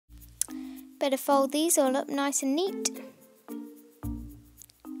Better fold these all up nice and neat.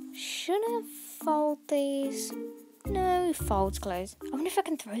 Should I fold these? No, folds close. I wonder if I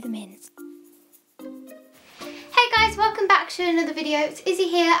can throw them in. Hey guys, welcome back to another video. It's Izzy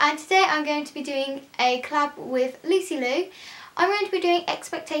here, and today I'm going to be doing a collab with lucylou. I'm going to be doing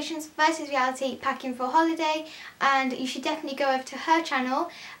expectations versus reality packing for holiday, and you should definitely go over to her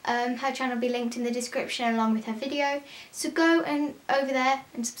channel. Her channel will be linked in the description along with her video. So go and over there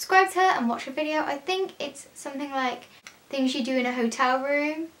and subscribe to her and watch her video. I think it's something like things you do in a hotel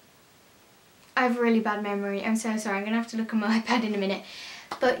room. I have a really bad memory. I'm so sorry. I'm going to have to look on my iPad in a minute.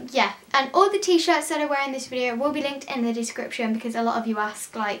 But yeah, and all the t-shirts that I wear in this video will be linked in the description because a lot of you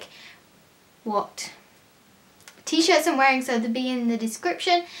ask like what t-shirts I'm wearing, so they'll be in the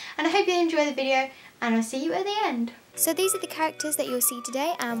description. And I hope you enjoy the video, and I'll see you at the end. So these are the characters that you'll see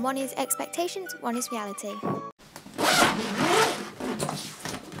today, and one is expectations, one is reality.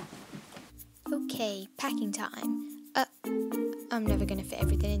 Okay, packing time. I'm never going to fit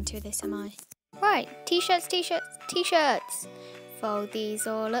everything into this, am I? Right, t-shirts, t-shirts, t-shirts. Fold these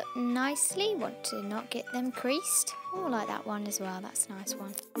all up nicely. Want to not get them creased. Oh, I like that one as well. That's a nice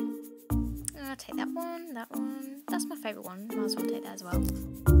one. I'll take that one, that one. That's my favourite one. Might as well take that as well.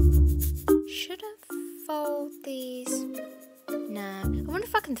 Should I fold these? No. I wonder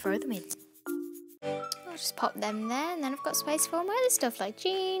if I can throw them in. I'll just pop them there, and then I've got space for my other stuff like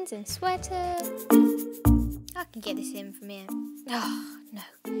jeans and sweaters. I can get this in from here. Oh, no.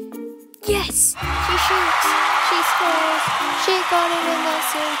 Yes! She shoots! She scores! She got it in the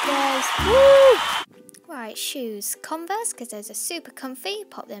suitcase! Woo! Right, shoes. Converse, because those are super comfy.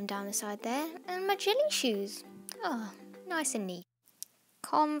 Pop them down the side there. And my jelly shoes. Oh, nice and neat.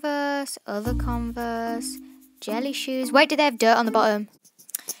 Converse, other Converse, jelly shoes. Wait, do they have dirt on the bottom?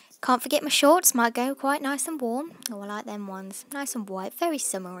 Can't forget my shorts. Might go quite nice and warm. Oh, I like them ones. Nice and white. Very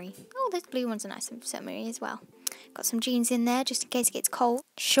summery. Oh, those blue ones are nice and summery as well. Got some jeans in there just in case it gets cold.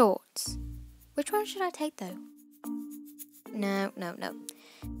 Shorts. Which one should I take though? No.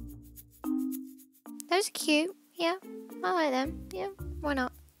 Those are cute. Yeah, I like them. Yeah, why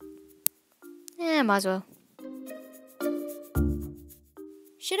not? Yeah, might as well.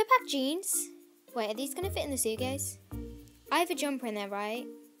 Should I pack jeans? Wait, are these going to fit in the suitcase? I have a jumper in there, right?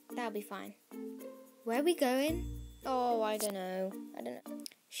 That'll be fine. Where are we going? Oh, I don't know.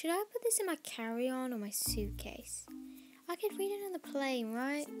 Should I put this in my carry-on or my suitcase? I could read it on the plane,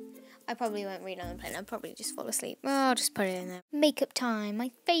 right? I probably won't read it on the plane. I'll probably just fall asleep. Oh, I'll just put it in there. Makeup time.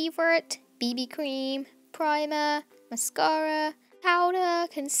 My favourite. BB cream, primer, mascara, powder,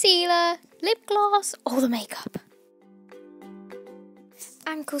 concealer, lip gloss, all the makeup.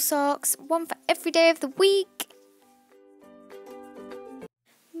 Ankle socks. One for every day of the week.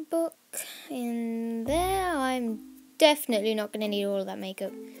 Book in there. I'm definitely not going to need all of that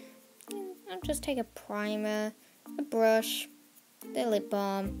makeup. I'll just take a primer, a brush, the lip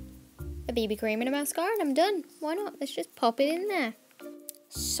balm, a BB cream and a mascara, and I'm done. Why not? Let's just pop it in there.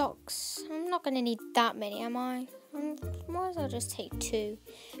 Socks. I'm not going to need that many, am I? Might as well just take 2.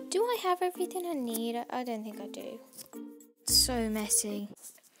 Do I have everything I need? I don't think I do. It's so messy.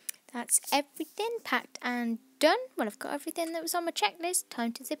 That's everything packed and done. Well, I've got everything that was on my checklist.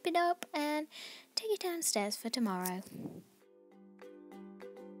 Time to zip it up and take it downstairs for tomorrow.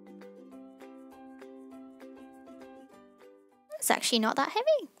 It's actually not that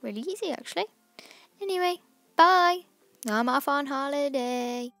heavy. Really easy, actually. Anyway, bye. I'm off on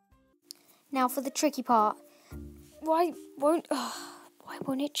holiday. Now for the tricky part. Why won't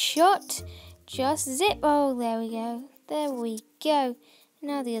it shut? Just zip. Oh, there we go. There we go.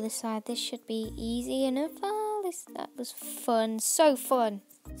 Now the other side. This should be easy enough. Oh, that was fun. So fun.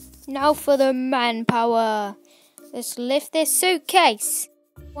 Now for the manpower. Let's lift this suitcase.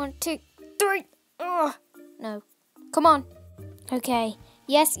 1, 2, 3. Oh, no. Come on. Okay.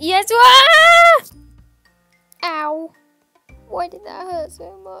 Yes. Ah! Ow. Why did that hurt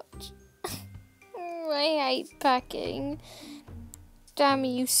so much? I hate packing. Damn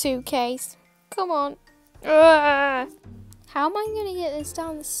you, suitcase. Come on. Ugh. How am I going to get this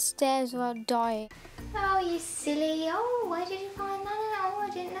down the stairs without dying? Oh, you silly. Oh, where did you find that? Oh, I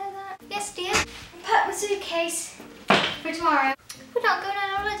didn't know that. Yes, dear. Pack my suitcase for tomorrow. We're not going on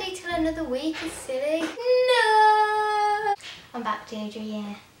holiday till another week. It's silly. No. I'm back, Deirdre,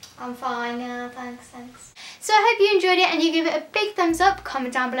 yeah. I'm fine now, thanks. So I hope you enjoyed it and you give it a big thumbs up,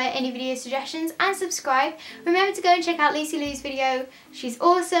 comment down below any video suggestions and subscribe. Remember to go and check out lucylou's video. She's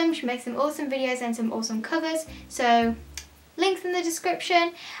awesome, she makes some awesome videos and some awesome covers. So links in the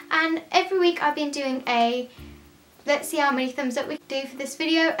description, and every week I've been doing a let's see how many thumbs up we can do for this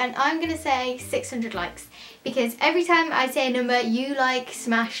video, and I'm going to say 600 likes, because every time I say a number you like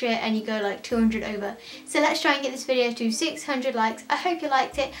smash it and you go like 200 over. So let's try and get this video to 600 likes. I hope you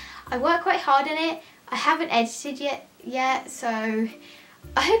liked it. I worked quite hard on it. I haven't edited yet, so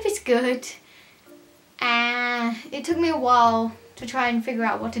I hope it's good. It took me a while to try and figure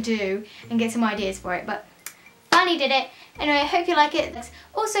out what to do and get some ideas for it, but finally did it. Anyway, I hope you like it.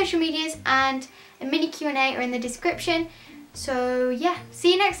 All social medias and a mini Q&A are in the description. So yeah,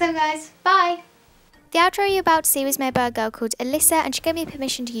 see you next time guys. Bye! The outro you're about to see was made by a girl called Alyssa, and she gave me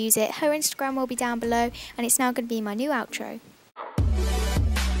permission to use it. Her Instagram will be down below, and it's now going to be my new outro.